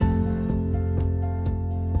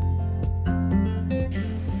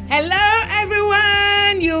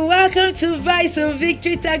Welcome to Voice of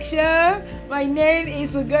Victory Talk Show. My name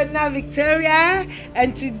is Ugonna Victoria,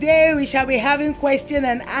 and today we shall be having question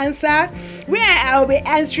and answer, where I'll be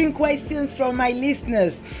answering questions from my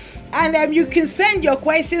listeners. And you can send your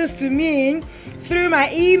questions to me through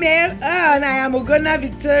my email, and I am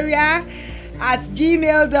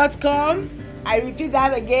ugonnavictoria@gmail.com. I repeat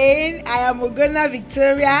that again, I am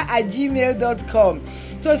ugonnavictoria@gmail.com.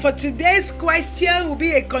 So for today's question will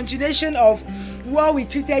be a continuation of what we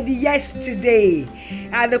treated yesterday.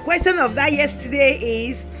 And the question of that yesterday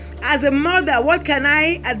is, as a mother, what can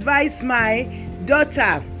I advise my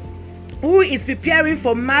daughter who is preparing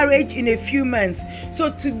for marriage in a few months?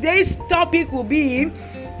 So today's topic will be,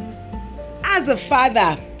 as a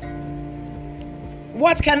father,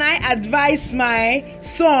 what can I advise my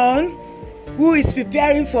son who is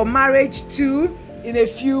preparing for marriage to in a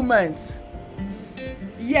few months?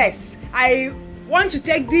 Yes, I want to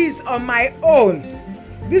take this on my own.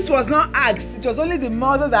 This was not asked. It was only the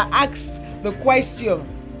mother that asked the question.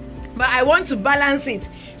 But I want to balance it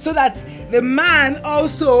so that the man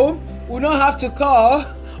also will not have to call,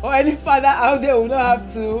 or any father out there will not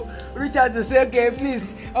have to reach out to say, okay,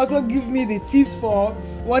 please also give me the tips for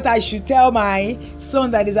what I should tell my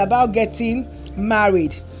son that is about getting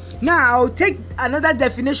married. Now, I'll take another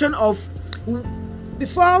definition of,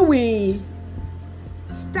 before we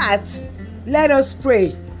start, let us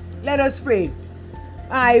pray. Let us pray.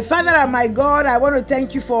 My Father and my God, I want to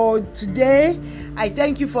thank you for today. I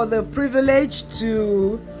thank you for the privilege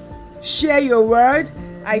to share your word.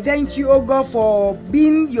 I thank you, oh God, for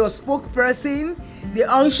being your spokesperson, the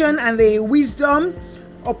unction and the wisdom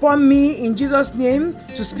upon me in Jesus' name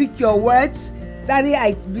to speak your words. Daddy,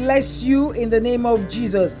 I bless you in the name of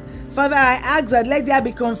Jesus. Father, I ask that let there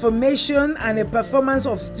be confirmation and a performance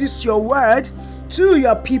of this your word to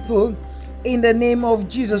your people in the name of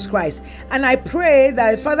Jesus Christ. And I pray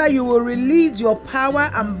that, Father, you will release your power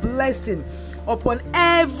and blessing upon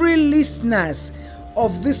every listeners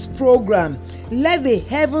of this program. Let the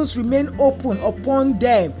heavens remain open upon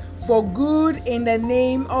them for good in the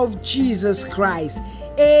name of Jesus Christ.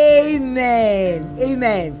 Amen.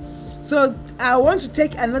 Amen. So I want to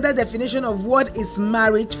take another definition of what is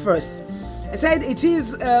marriage first. I said it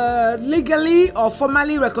is a legally or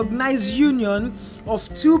formally recognized union of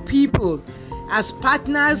two people as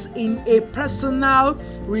partners in a personal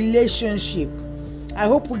relationship. I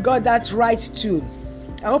hope we got that right too.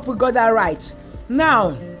 I hope we got that right.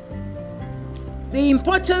 Now, the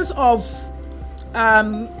importance of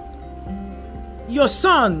your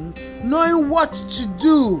son knowing what to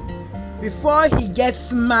do before he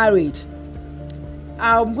gets married.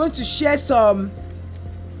 I'm going to share some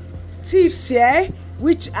tips here,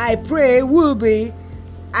 which I pray will be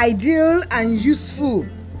ideal and useful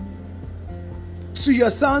to your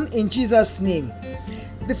son in Jesus' name.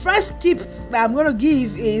 The first tip that I'm going to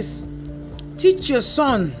give is, teach your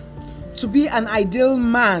son to be an ideal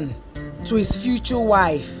man to his future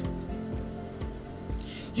wife.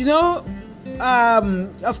 You know,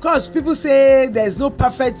 of course, people say there's no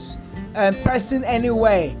perfect person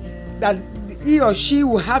anywhere, that he or she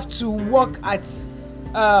will have to work at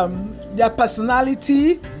their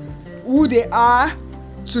personality, who they are,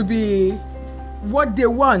 to be what they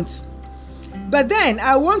want. But then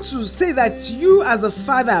I want to say that you as a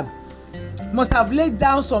father must have laid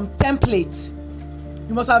down some templates.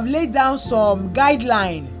 You must have laid down some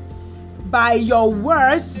guideline by your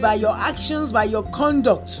words, by your actions, by your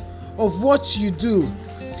conduct of what you do.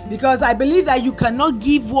 Because I believe that you cannot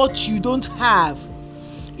give what you don't have.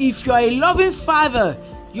 If you're a loving father,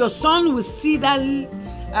 your son will see that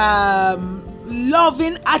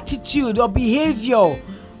loving attitude or behavior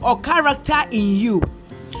or character in you.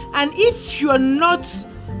 And if you're not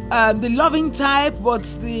the loving type, but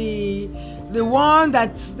the one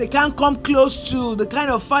that they can't come close to, the kind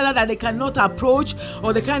of father that they cannot approach,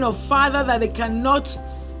 or the kind of father that they cannot,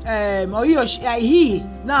 or he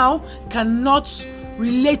now cannot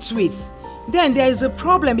relate with, then there is a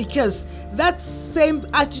problem, because that same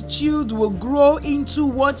attitude will grow into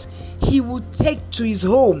what he will take to his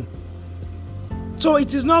home. So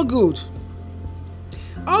it is not good.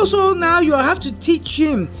 Also, now you have to teach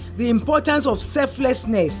him the importance of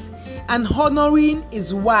selflessness and honoring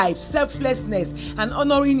his wife. Selflessness and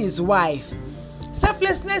honoring his wife.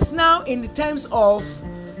 Selflessness now in the terms of,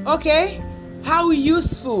 okay, how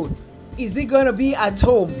useful is it going to be at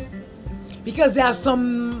home? Because there are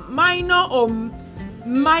some minor,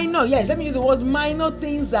 let me use the word minor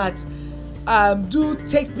things that do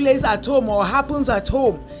take place at home or happens at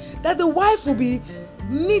home, that the wife will be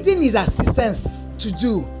needing his assistance to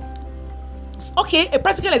do. Okay, a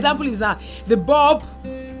practical example is that the bulb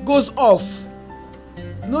goes off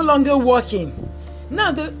no longer working.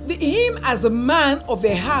 Now, him as a man of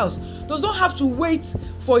the house does not have to wait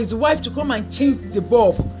for his wife to come and change the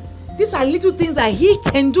bulb. These are little things that he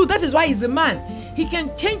can do. That is why he's a man. He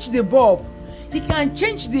can change the bulb. He can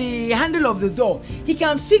change the handle of the door. He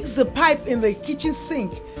can fix the pipe in the kitchen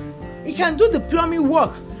sink. He can do the plumbing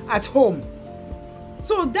work at home.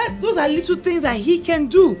 So those are little things that he can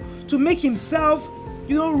do to make himself,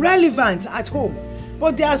 relevant at home.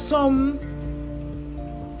 But there are some,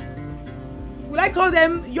 will I call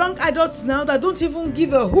them young adults now, that don't even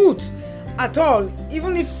give a hoot at all.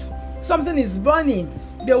 Even if something is burning,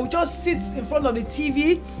 they will just sit in front of the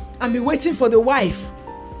TV and be waiting for the wife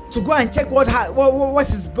to go and check what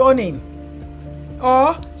is burning.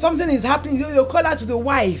 Or something is happening, they'll call out to the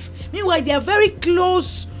wife. Meanwhile, they are very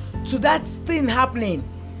close to that thing happening.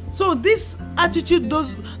 So this attitude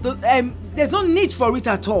there's no need for it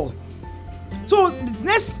at all. So the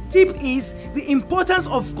next tip is the importance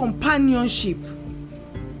of companionship.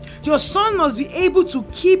 Your son must be able to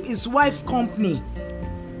keep his wife company.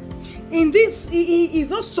 In this, he is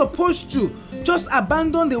not supposed to just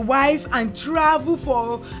abandon the wife and travel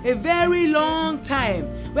for a very long time,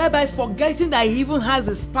 whereby forgetting that he even has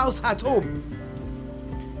a spouse at home.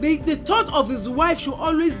 The thought of his wife should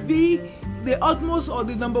always be the utmost or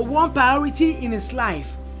the number one priority in his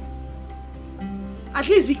life. At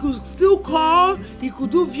least he could still call, he could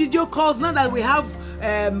do video calls now that we have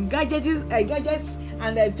gadgets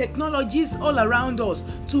and technologies all around us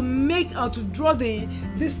to make or to draw the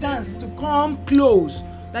distance to come close,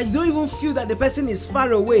 that you don't even feel that the person is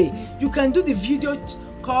far away. You can do the video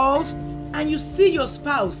calls and you see your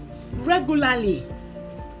spouse regularly.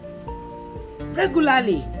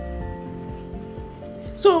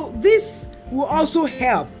 So this will also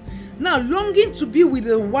help. Now, longing to be with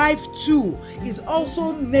the wife too is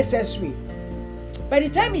also necessary. By the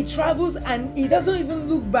time he travels and he doesn't even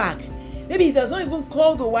look back, maybe he does not even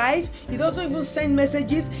call the wife, he doesn't even send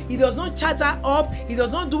messages, he does not chat her up, he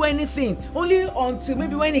does not do anything, only until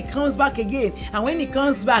maybe when he comes back again. And when he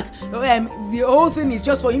comes back, the whole thing is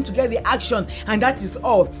just for him to get the action, and that is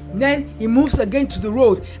all. Then he moves again to the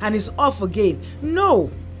road and is off again. No.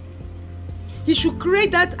 He should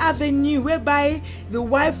create that avenue whereby the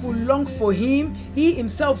wife will long for him, he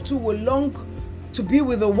himself too will long to be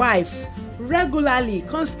with the wife regularly,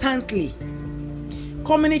 constantly.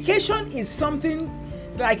 Communication is something,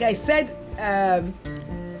 like I said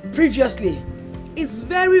previously, it's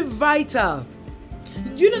very vital.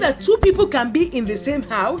 Do you know that two people can be in the same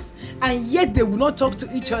house and yet they will not talk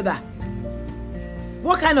to each other?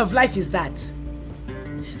 What kind of life is that?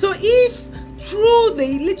 So if through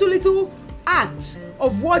the little act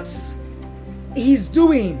of what he's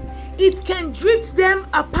doing, it can drift them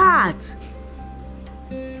apart.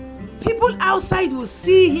 People outside will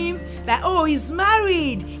see him that, oh, he's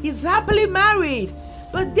married, he's happily married.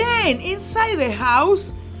 But then inside the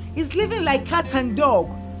house, he's living like cat and dog,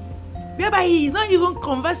 whereby he's not even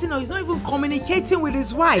conversing or he's not even communicating with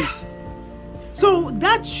his wife. So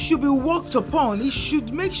that should be worked upon. He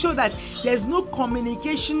should make sure that there's no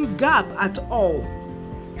communication gap at all.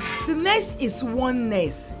 The next is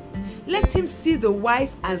oneness. Let him see the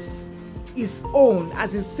wife as his own,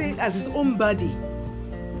 as his own body.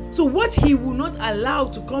 So what he will not allow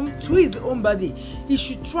to come to his own body, he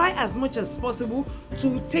should try as much as possible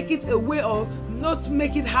to take it away or not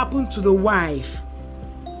make it happen to the wife.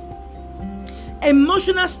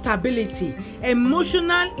 Emotional stability,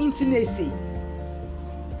 emotional intimacy.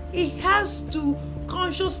 He has to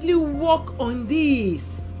consciously work on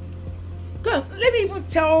this. Let me even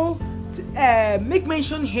make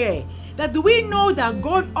mention here that do we know that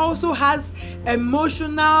God also has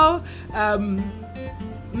emotional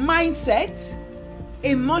mindset,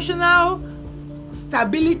 emotional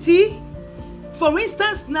stability? For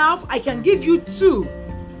instance, now I can give you two.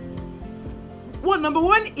 Number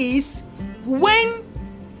one is when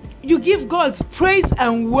you give God praise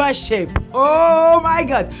and worship. Oh my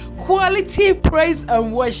God, quality praise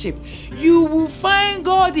and worship. You will find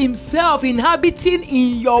God himself inhabiting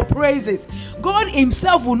in your praises. God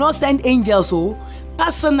himself will not send angels,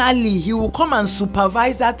 personally he will come and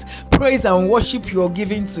supervise that praise and worship you are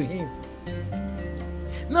giving to him.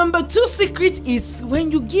 Number two secret is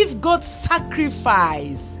when you give God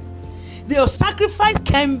sacrifice. The sacrifice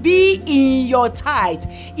can be in your tithe,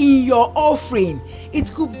 in your offering.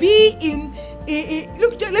 It could be in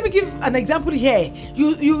look, let me give an example here.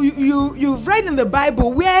 You've read in the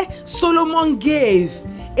Bible where Solomon gave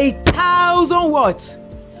 1,000 what?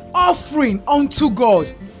 Offering unto God.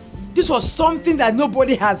 This was something that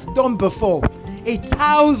nobody has done before.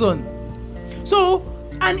 1,000. So,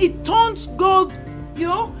 and it turns God,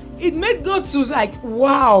 it made God to like,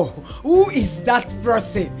 wow, who is that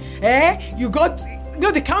person? You got,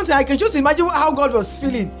 the counter. I can just imagine how God was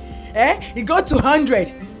feeling. He got to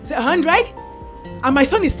 100. Say 100, and my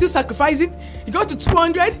son is still sacrificing. He got to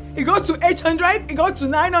 200. He got to 800. He got to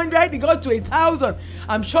 900. He got to 1,000.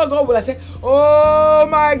 I'm sure God will have said, "Oh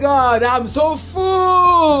my God, I'm so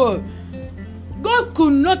full." God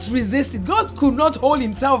could not resist it. God could not hold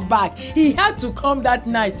himself back. He had to come that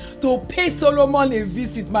night to pay Solomon a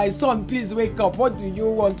visit. My son, please wake up. What do you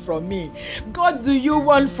want from me? God, do you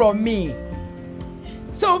want from me?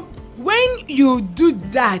 So when you do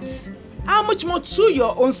that, how much more to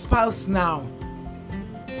your own spouse now?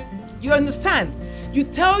 You understand? You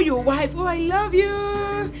tell your wife, "Oh, I love you.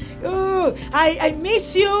 Oh, I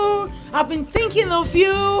miss you. I've been thinking of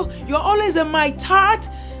you. You're always in my thought."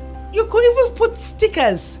 You could even put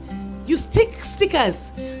stickers. You stick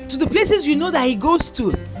stickers to the places you know that he goes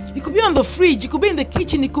to. It could be on the fridge. It could be in the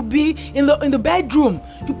kitchen. It could be in the bedroom.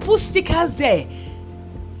 You put stickers there.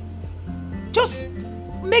 Just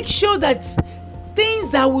make sure that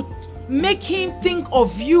things that would make him think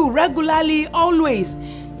of you regularly, always,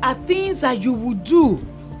 are things that you would do.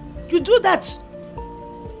 You do that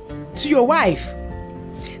to your wife.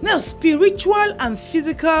 Now, spiritual and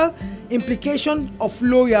physical implication of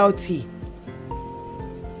loyalty.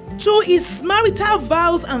 To his marital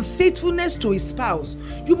vows and faithfulness to his spouse,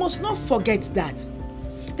 you must not forget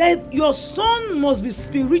that your son must be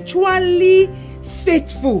spiritually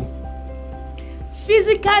faithful,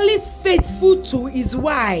 physically faithful to his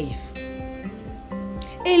wife.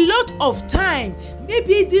 A lot of time,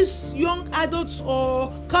 maybe these young adults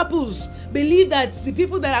or couples believe that the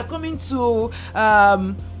people that are coming to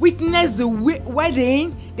witness the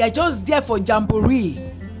wedding, they're just there for jamboree.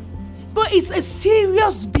 But it's a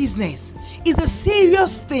serious business. It's a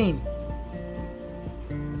serious thing.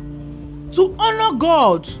 To honor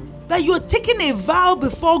God, that you're taking a vow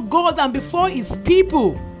before God and before his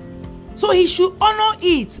people. So he should honor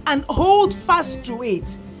it and hold fast to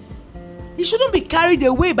it. He shouldn't be carried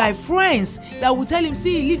away by friends that will tell him,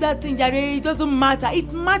 "See, leave that thing, Jare, it doesn't matter."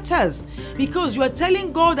 It matters, because you are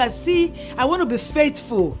telling God that, "See, I want to be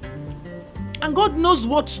faithful." And God knows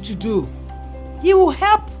what to do. He will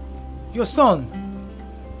help your son.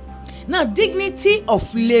 Now, dignity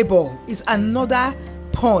of labor is another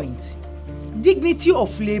point. Dignity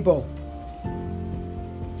of labor.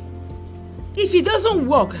 If he doesn't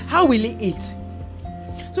work, how will he eat?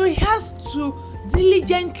 So he has to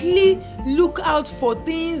diligently look out for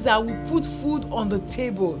things that will put food on the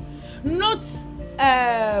table. Not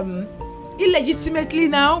illegitimately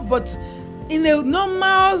now, but in a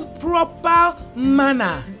normal, proper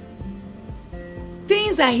manner.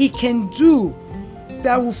 Things that he can do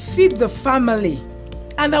that will feed the family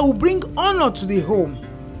and that will bring honor to the home.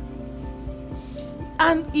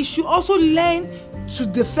 And he should also learn to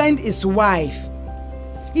defend his wife.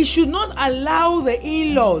 He should not allow the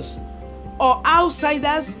in-laws or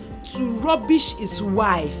outsiders to rubbish his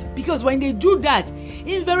wife, because when they do that,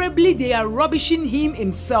 invariably they are rubbishing him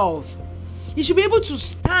himself. He should be able to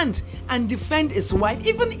stand and defend his wife,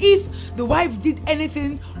 even if the wife did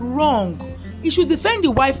anything wrong. He should defend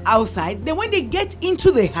the wife outside. Then when they get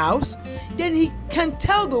into the house, then he can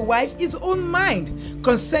tell the wife his own mind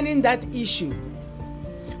concerning that issue.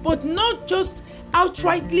 But not just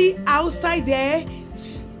outrightly outside there,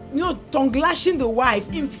 tongue lashing the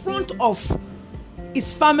wife in front of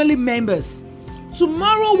his family members.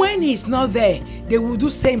 Tomorrow when he's not there, they will do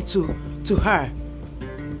same to her.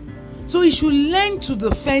 So he should learn to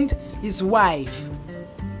defend his wife.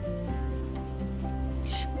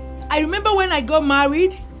 I remember when I got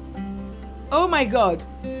married, oh my God,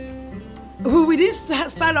 we didn't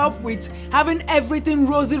start up with having everything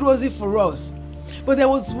rosy for us. But there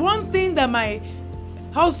was one thing that my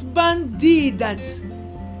husband did that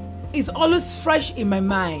is always fresh in my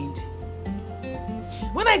mind.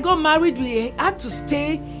 When I got married, we had to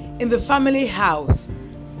stay in the family house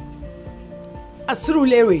at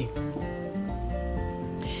Surulere.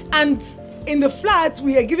 And in the flat,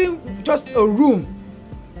 we are given just a room,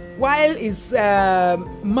 while his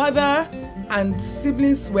mother and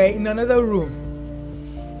siblings were in another room.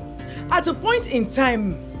 At a point in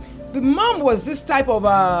time, the mom was this type of,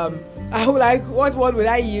 what word would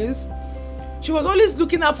I use? She was always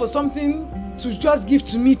looking out for something to just give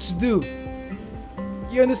to me to do.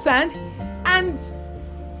 You understand? And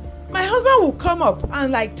my husband will come up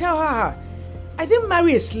and tell her, "I didn't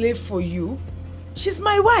marry a slave for you. She's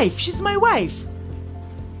my wife. She's my wife.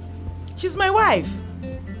 She's my wife."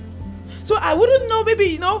 So I wouldn't know,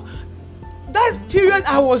 maybe, that period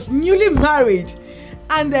I was newly married.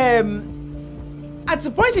 And at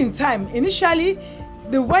a point in time, initially,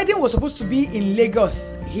 the wedding was supposed to be in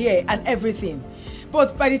Lagos here and everything.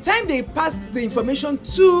 But by the time they passed the information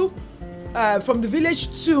to from the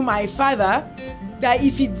village to my father, that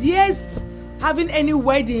if he dares having any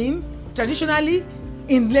wedding traditionally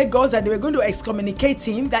in Lagos, that they were going to excommunicate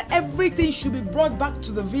him, that everything should be brought back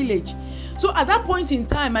to the village. So at that point in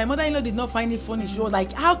time, my mother-in-law did not find it funny. She was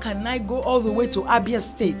like, how can I go all the way to Abia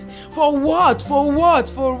State? For what? For what?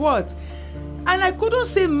 For what? And I couldn't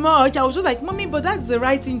say much. I was just like, Mommy, but that's the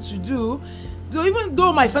right thing to do. So even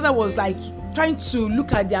though my father was like trying to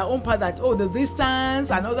look at their own part, that, oh, the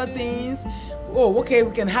distance and other things, oh, okay,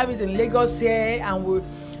 we can have it in Lagos here, and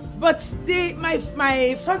but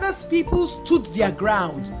my father's people stood their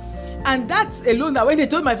ground. And that alone, that when they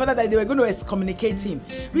told my father that they were going to excommunicate him,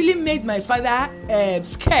 really made my father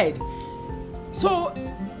scared. So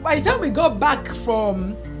by the time we got back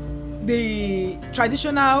from the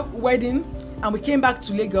traditional wedding and we came back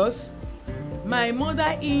to Lagos, my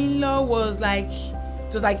mother-in-law was like,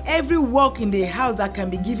 it was like every work in the house that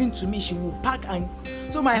can be given to me, she will pack. And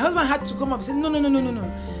so my husband had to come up and say, no,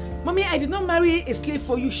 Mommy, I did not marry a slave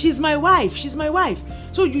for you. She's my wife. She's my wife.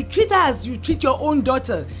 So you treat her as you treat your own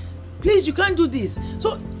daughter. Please, you can't do this.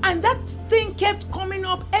 So, and that thing kept coming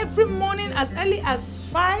up every morning as early as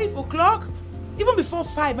 5 o'clock. Even before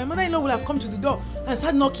 5, my mother-in-law would have come to the door and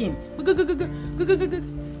start knocking.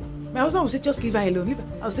 My husband would say, just leave her alone. Leave her.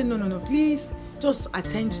 I would say, no, please, just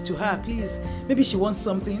attend to her, please. Maybe she wants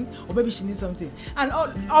something, or maybe she needs something. And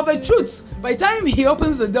of the truth, by the time he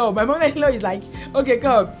opens the door, my mother-in-law is like, okay,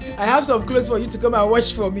 come, I have some clothes for you to come and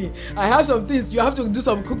wash for me. I have some things, you have to do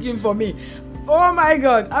some cooking for me. Oh my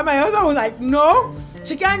God. And my husband was like, no,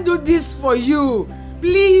 she can't do this for you.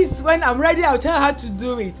 Please, when I'm ready, I'll tell her to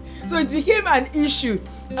do it. So it became an issue.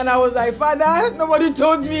 And I was like, Father, nobody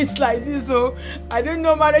told me it's like this, so I didn't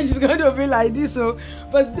know marriage is going to be like this. So,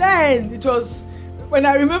 but then it was, when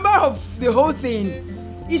I remember of the whole thing,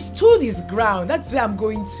 he stood his ground. That's where I'm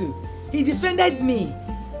going to. He defended me.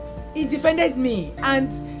 He defended me. And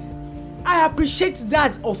I appreciate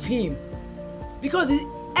that of him. Because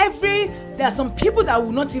there are some people that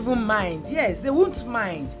will not even mind. Yes, they won't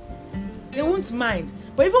mind. They won't mind.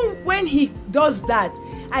 But even when he does that,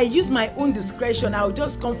 I use my own discretion. I'll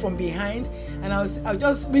just come from behind and I'll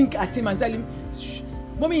just wink at him and tell him, shh,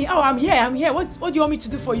 Mommy, oh, I'm here. What do you want me to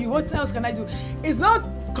do for you? What else can I do? It's not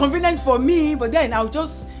convenient for me, but then I'll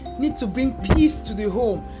just need to bring peace to the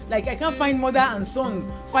home. Like, I can't find mother and son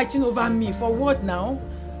fighting over me. For what now?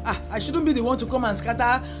 I shouldn't be the one to come and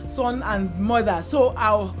scatter son and mother. So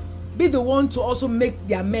I'll be the one to also make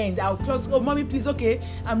the amend. I'll just, oh, Mommy, please, okay,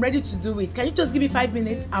 I'm ready to do it. Can you just give me 5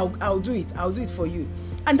 minutes? I'll do it. I'll do it for you.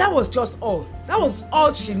 And that was just all. That was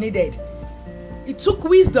all she needed. It took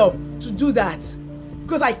wisdom to do that.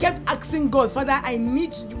 Because I kept asking God, Father, I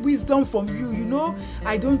need wisdom from you. You know,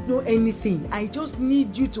 I don't know anything. I just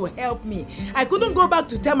need you to help me. I couldn't go back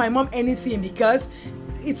to tell my mom anything because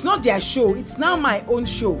it's not their show. It's now my own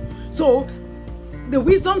show. So the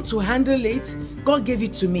wisdom to handle it, God gave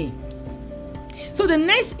it to me. So the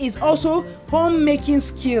next is also homemaking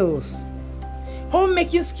skills.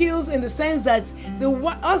 Homemaking skills in the sense that the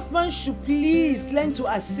husband should please learn to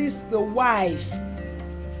assist the wife.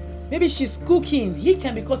 Maybe she's cooking, he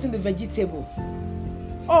can be cutting the vegetable.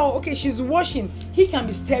 Oh, okay, she's washing, he can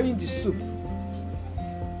be stirring the soup.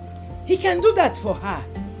 He can do that for her.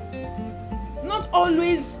 Not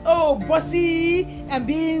always, bossy and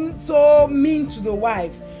being so mean to the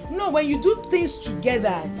wife. No, when you do things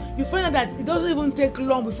together, you find out that it doesn't even take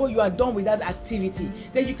long before you are done with that activity.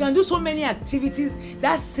 Then you can do so many activities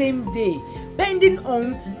that same day, depending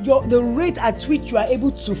on the rate at which you are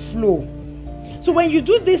able to flow. So when you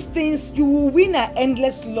do these things, you will win an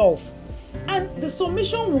endless love. And the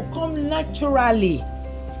submission will come naturally.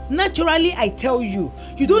 Naturally, I tell you,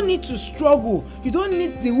 you don't need to struggle. You don't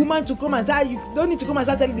need the woman to come and start. You don't need to come and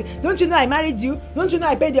start telling you, don't you know I married you? Don't you know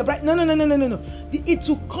I paid your price? No. It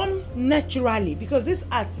will come naturally, because these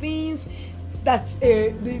are things that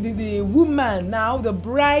the woman now, the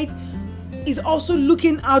bride, is also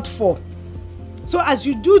looking out for. So as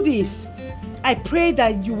you do this, I pray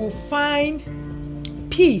that you will find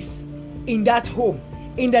peace in that home,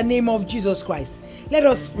 in the name of Jesus Christ. Let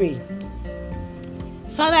us pray.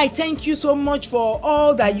 Father, I thank you so much for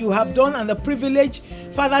all that you have done and the privilege,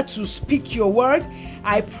 Father, to speak your word.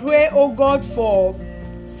 I pray, oh God, for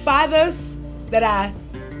fathers that are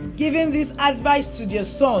giving this advice to their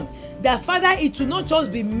son, that, Father, it will not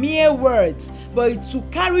just be mere words, but it will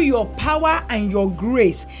carry your power and your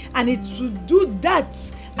grace, and it will do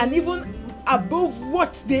that and even above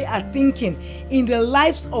what they are thinking in the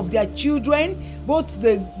lives of their children, both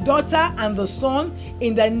the daughter and the son,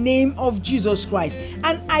 in the name of Jesus Christ.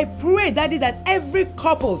 And I pray, Daddy, that every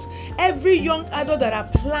couples, every young adult that are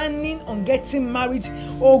planning on getting married,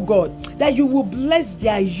 oh God, that you will bless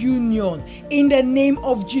their union in the name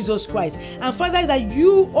of Jesus Christ. And Father, that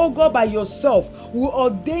you, oh God, by yourself will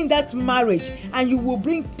ordain that marriage and you will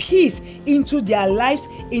bring peace into their lives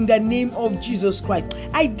in the name of Jesus Christ.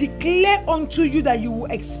 I declare unto you that you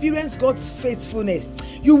will experience God's faithfulness.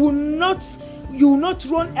 You will not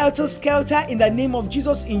run helter-skelter in the name of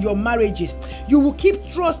Jesus in your marriages. You will keep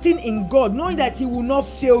trusting in God, knowing that He will not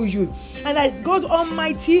fail you, and that God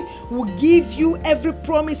Almighty will give you every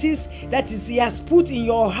promises that He has put in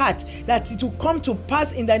your heart, that it will come to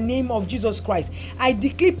pass in the name of Jesus Christ. I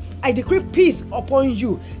decree peace upon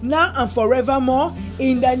you now and forevermore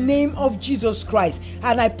in the name of Jesus Christ.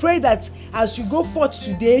 And I pray that as you go forth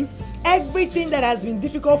today, everything that has been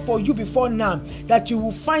difficult for you before now, that you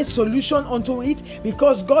will find solution unto it,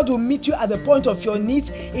 because God will meet you at the point of your needs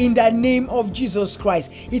in the name of Jesus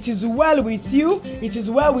Christ. It is well with you. It is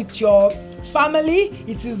well with your family.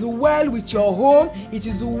 It is well with your home. It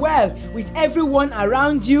is well with everyone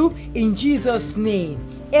around you in Jesus' name.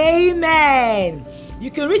 Amen. You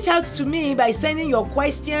can reach out to me by sending your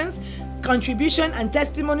questions, contribution, and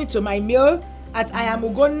testimony to my mail at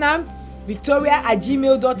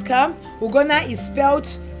iamugonna@gmail.com. Ugonna is spelled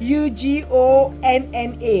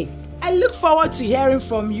Ugonna. I look forward to hearing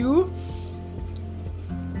from you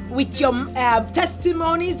with your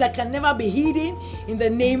testimonies that can never be hidden in the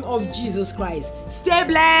name of Jesus Christ. Stay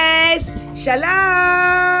blessed.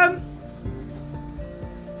 Shalom.